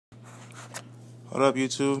What up,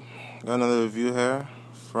 YouTube? Got another review here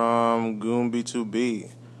from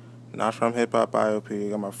goonb2b, not from Hip Hop IOP.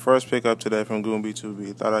 Got my first pickup today from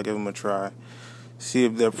goonb2b. Thought I'd give them a try, see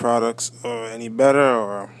if their products are any better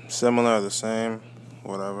or similar or the same,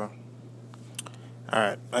 whatever.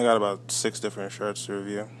 Alright, I got about 6 different shirts to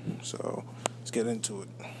review, so let's get into it.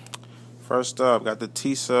 First up, got the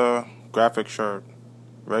Tisa graphic shirt,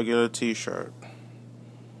 regular t-shirt.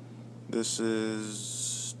 This is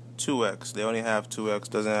 2X. They only have 2X,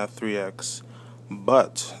 doesn't have 3X.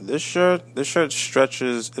 But this shirt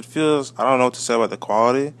stretches. It feels, I don't know what to say about the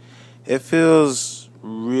quality. It feels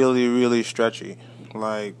really, really stretchy.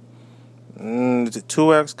 Like, the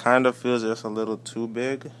 2X kind of feels just a little too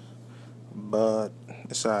big, but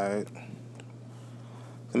it's alright.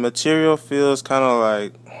 The material feels kind of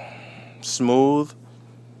like smooth.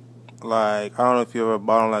 Like, I don't know if you ever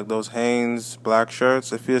bought on like those Hanes black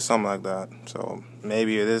shirts. It feels something like that. So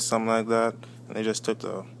maybe it is something like that, and they just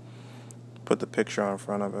put the picture on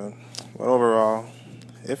front of it. But overall,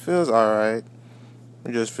 it feels alright.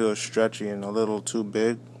 It just feels stretchy and a little too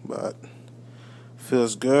big, but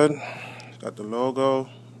feels good. Got the logo,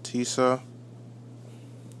 Tisa.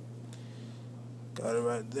 Got it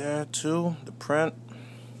right there too. The print.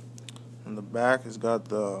 On the back, it's got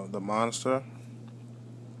the monster.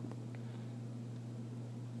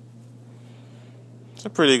 It's a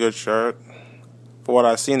pretty good shirt. For what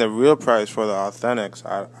I've seen, the real price for the authentics,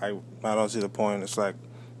 I don't see the point. It's like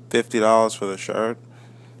 $50 for the shirt.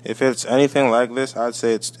 If it's anything like this, I'd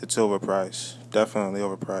say it's overpriced. Definitely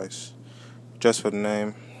overpriced. Just for the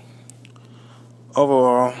name.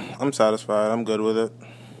 Overall, I'm satisfied. I'm good with it.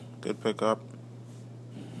 Good pickup.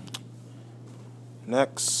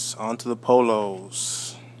 Next, on to the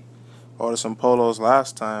polos. Ordered some polos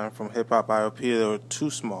last time from Hip Hop IOP. They were too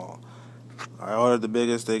small. I ordered the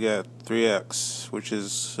biggest. They get 3X, which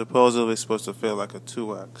is supposedly supposed to feel like a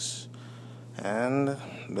 2X. And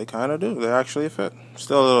they kind of do. They actually fit.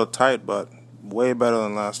 Still a little tight, but way better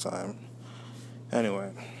than last time.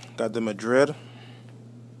 Anyway, got the Madrid.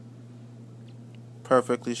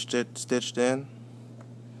 Perfectly stitched in.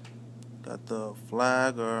 Got the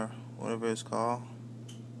flag, or whatever it's called.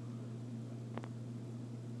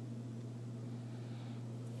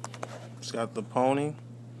 It's got the pony.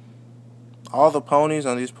 All the ponies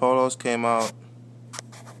on these polos came out.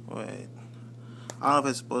 Wait. I don't know if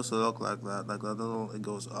it's supposed to look like that. Like that little, it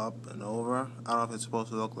goes up and over. I don't know if it's supposed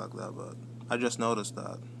to look like that, but I just noticed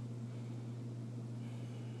that.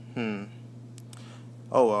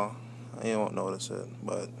 Oh well. You won't notice it.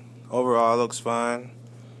 But overall, it looks fine.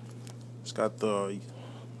 It's got the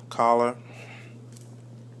collar.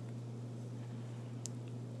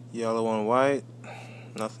 Yellow and white.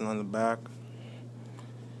 Nothing on the back.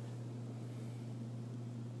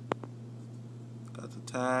 Got the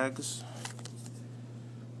tags.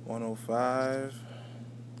 105.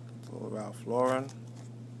 A little Ralph Lauren.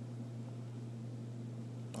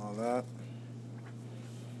 All that.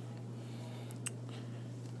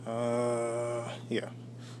 Yeah.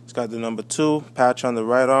 It's got the number 2 patch on the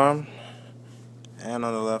right arm and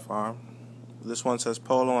on the left arm. This one says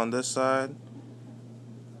Polo on this side.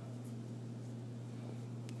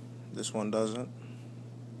 This one doesn't.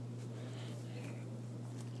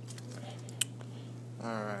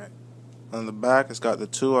 Alright. On the back, it's got the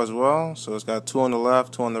 2 as well. So it's got 2 on the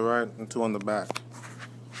left, 2 on the right, and 2 on the back.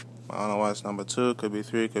 I don't know why it's number 2. Could be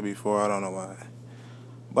 3, could be 4. I don't know why.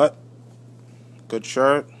 But, good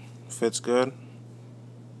shirt. Fits good.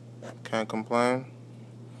 Can't complain.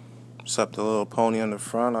 Except the little pony on the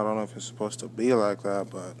front. I don't know if it's supposed to be like that,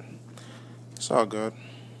 but it's all good.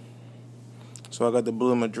 So I got the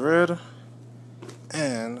blue Madrid.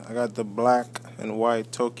 And I got the black and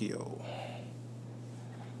white Tokyo.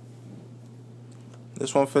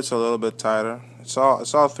 This one fits a little bit tighter. It's all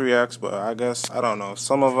 3X, but I guess, I don't know.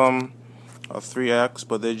 Some of them are 3X,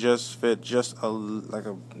 but they just fit just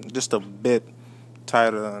a bit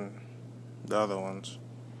tighter than the other ones.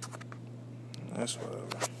 That's whatever.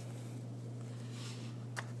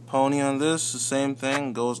 Pony on this, the same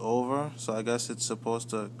thing, goes over. So I guess it's supposed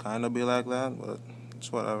to kind of be like that, but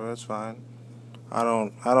it's whatever. It's fine. I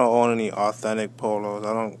don't own any authentic polos.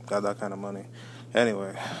 I don't got that kind of money.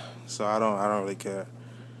 Anyway, so I don't really care.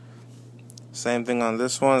 Same thing on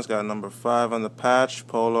this one. It's got number 5 on the patch.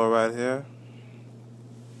 Polo right here.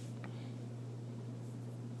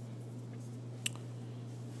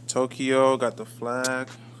 Tokyo got the flag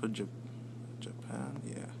for Japan.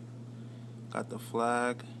 Yeah, got the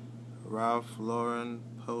flag. Ralph Lauren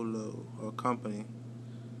Polo or company.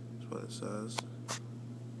 That's what it says.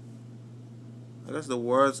 I guess the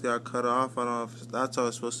words got cut off. I don't know if that's how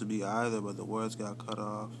it's supposed to be either, but the words got cut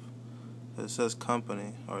off. It says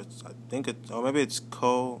company, or it's, I think it, or maybe it's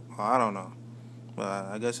co. I don't know, but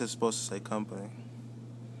I guess it's supposed to say company.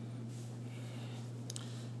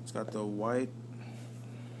 It's got the white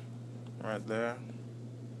right there.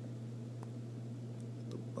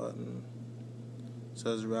 The button it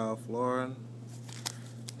says Ralph Lauren.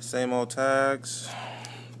 Same old tags.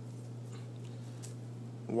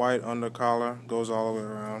 White undercollar goes all the way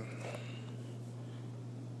around.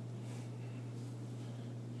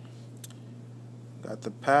 Got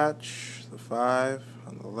the patch, the 5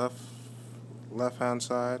 on the left hand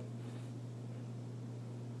side.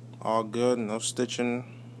 All good, no stitching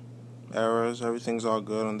errors. Everything's all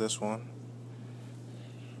good on this one.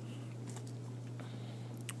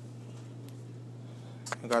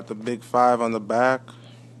 I got the big 5 on the back.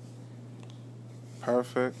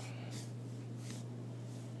 Perfect.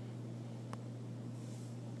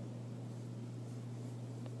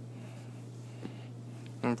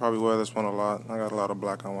 I'm probably wear this one a lot. I got a lot of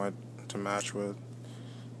black and white to match with.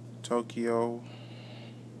 Tokyo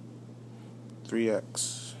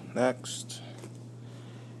 3X. Next,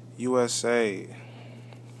 USA.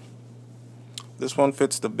 This one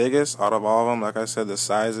fits the biggest out of all of them. Like I said, the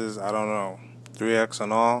sizes, I don't know, 3X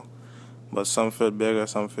and all, but some fit bigger,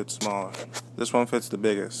 some fit smaller. This one fits the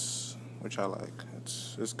biggest, which I like.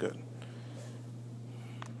 It's good.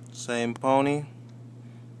 Same pony.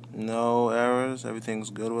 No errors, everything's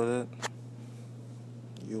good with it.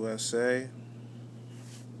 USA.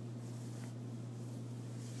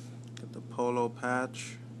 Get the Polo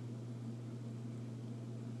patch.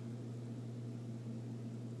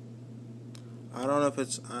 I don't know if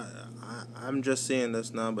it's, I'm just seeing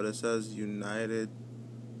this now, but it says United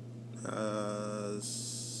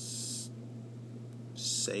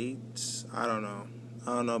States. I don't know.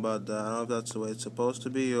 I don't know about that. I don't know if that's the way it's supposed to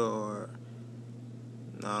be, or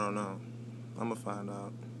I don't know. I'm gonna find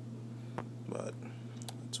out. But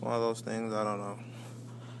it's one of those things, I don't know.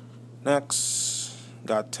 Next,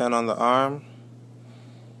 got 10 on the arm.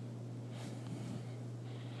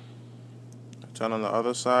 10 on the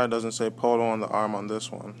other side. Doesn't say Polo on the arm on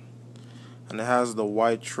this one. And it has the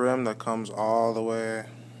white trim that comes all the way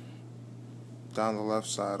down the left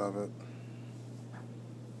side of it.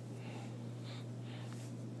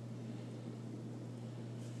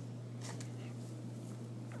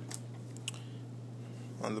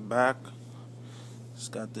 On the back, it's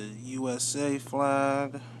got the USA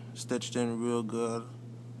flag stitched in real good.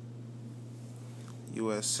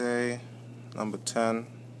 USA, number 10.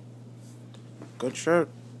 Good shirt.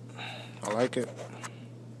 I like it.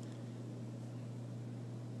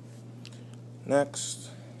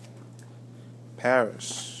 Next,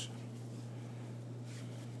 Paris.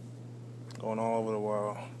 Going all over the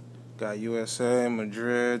world. Got USA,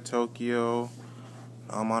 Madrid, Tokyo.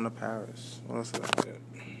 I'm on to Paris. What else did I get?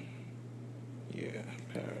 Yeah,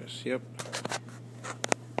 Paris. Yep.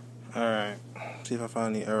 Alright. See if I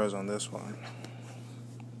find any errors on this one.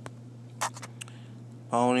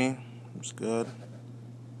 Pony. It's good.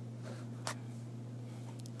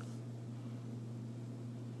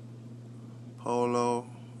 Polo.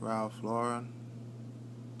 Ralph Lauren.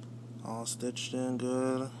 All stitched in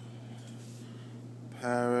good.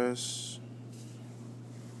 Paris.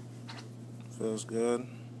 Feels good.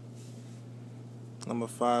 Number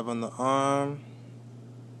 5 on the arm.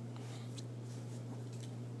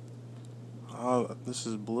 Oh, this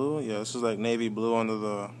is blue? Yeah, this is like navy blue under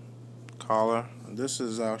the collar. This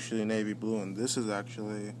is actually navy blue, and this is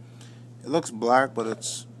actually, it looks black, but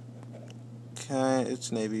it's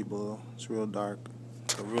navy blue. It's real dark.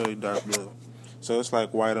 It's a really dark blue. So it's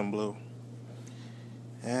like white and blue.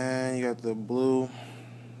 And you got the blue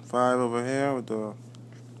 5 over here with the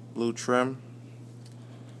blue trim.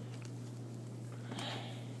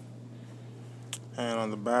 And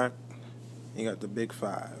on the back, you got the big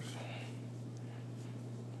 5.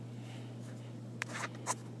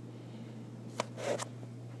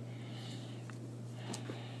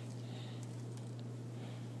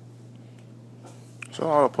 So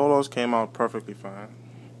all the polos came out perfectly fine.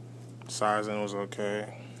 Sizing was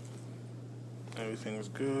okay. Everything was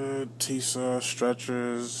good. Tisa,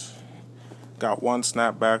 stretchers. Got one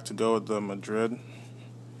snapback to go with the Madrid. You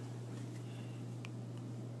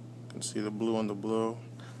can see the blue on the blue.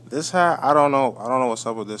 This hat, I don't know what's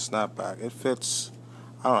up with this snapback. It fits,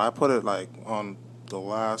 I don't know, I put it like on the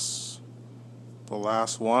last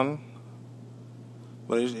one,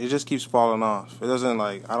 but it just keeps falling off. It doesn't,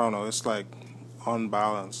 like, I don't know, it's like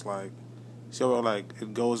unbalanced. Like, see how like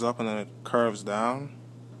it goes up and then it curves down?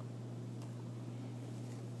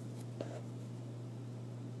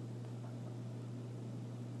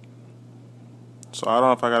 So I don't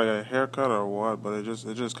know if I gotta get a haircut or what, but it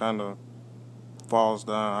just kind of falls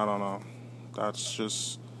down. I don't know. That's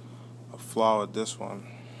just a flaw with this one.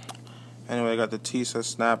 Anyway, I got the Tisa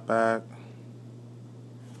snapback,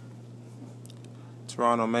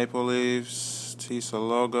 Toronto Maple Leafs, Tisa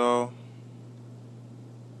logo.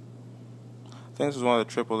 I think this is one of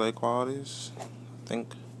the AAA qualities. I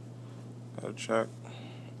think. Gotta check.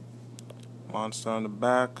 Monster on the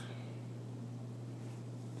back.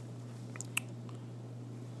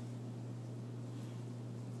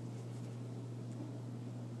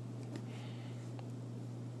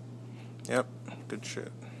 Yep, good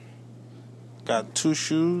shit. Got two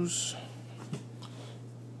shoes.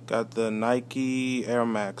 Got the Nike Air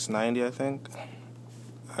Max 90, I think.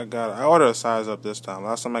 I ordered a size up this time.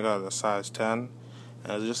 Last time I got a size 10,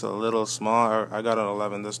 and it was just a little small. I got an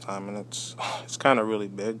 11 this time, and it's kind of really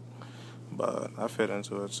big, but I fit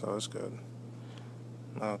into it, so it's good.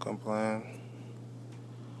 I don't complain.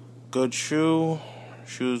 Good shoe.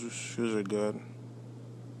 Shoes are good.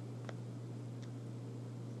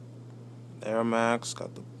 Air Max,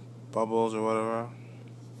 got the bubbles or whatever.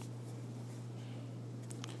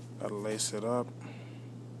 Gotta lace it up.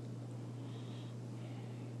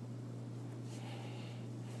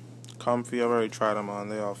 Comfy, I've already tried them on,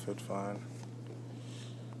 they all fit fine.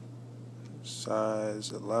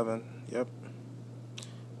 Size 11, yep.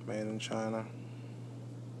 Made in China.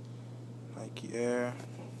 Nike Air.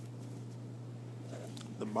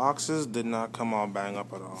 The boxes did not come all bang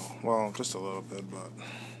up at all. Well, just a little bit, but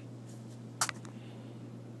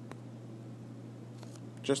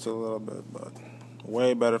just a little bit, but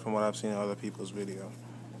way better from what I've seen in other people's video.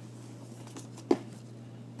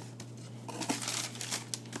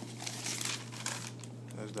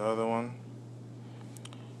 There's the other one.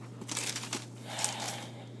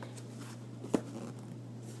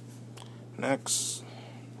 Next,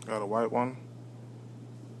 got a white one.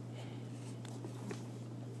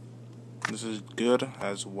 This is good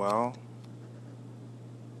as well.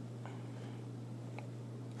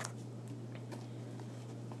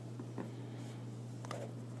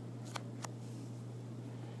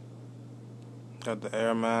 Got the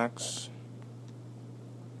Air Max.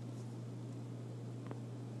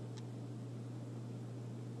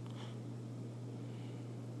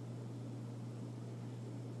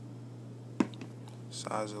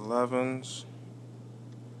 Size 11s.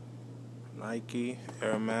 Nike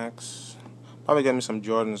Air Max. Probably get me some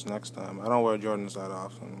Jordans next time. I don't wear Jordans that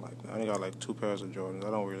often. Like, I only got like 2 pairs of Jordans. I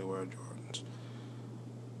don't really wear Jordans.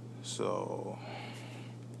 So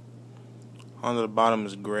on the bottom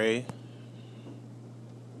is gray.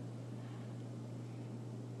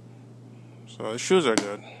 So the shoes are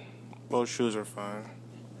good. Both shoes are fine.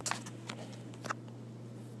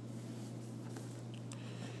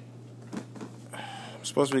 I'm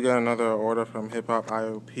supposed to be getting another order from Hip Hop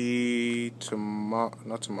IOP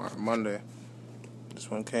not tomorrow, Monday.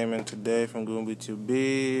 This one came in today from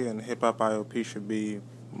goonb2b, and Hip Hop IOP should be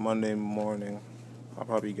Monday morning. I'll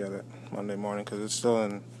probably get it Monday morning because it's still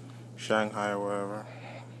in Shanghai or wherever.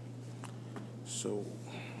 So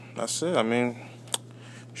that's it. I mean,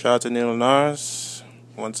 shout out to Neil Nars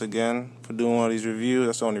once again for doing all these reviews.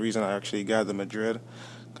 That's the only reason I actually got the Madrid,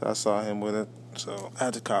 because I saw him with it. So I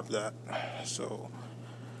had to cop that. So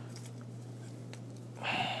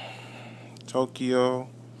Tokyo,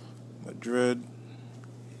 Madrid,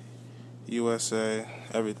 USA,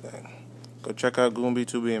 everything. Go check out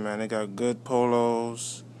goonb2b, man. They got good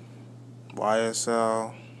polos,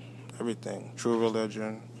 YSL, everything. True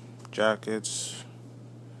Religion, jackets,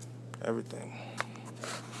 everything.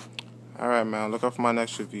 Alright, man. Look out for my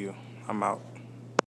next review. I'm out.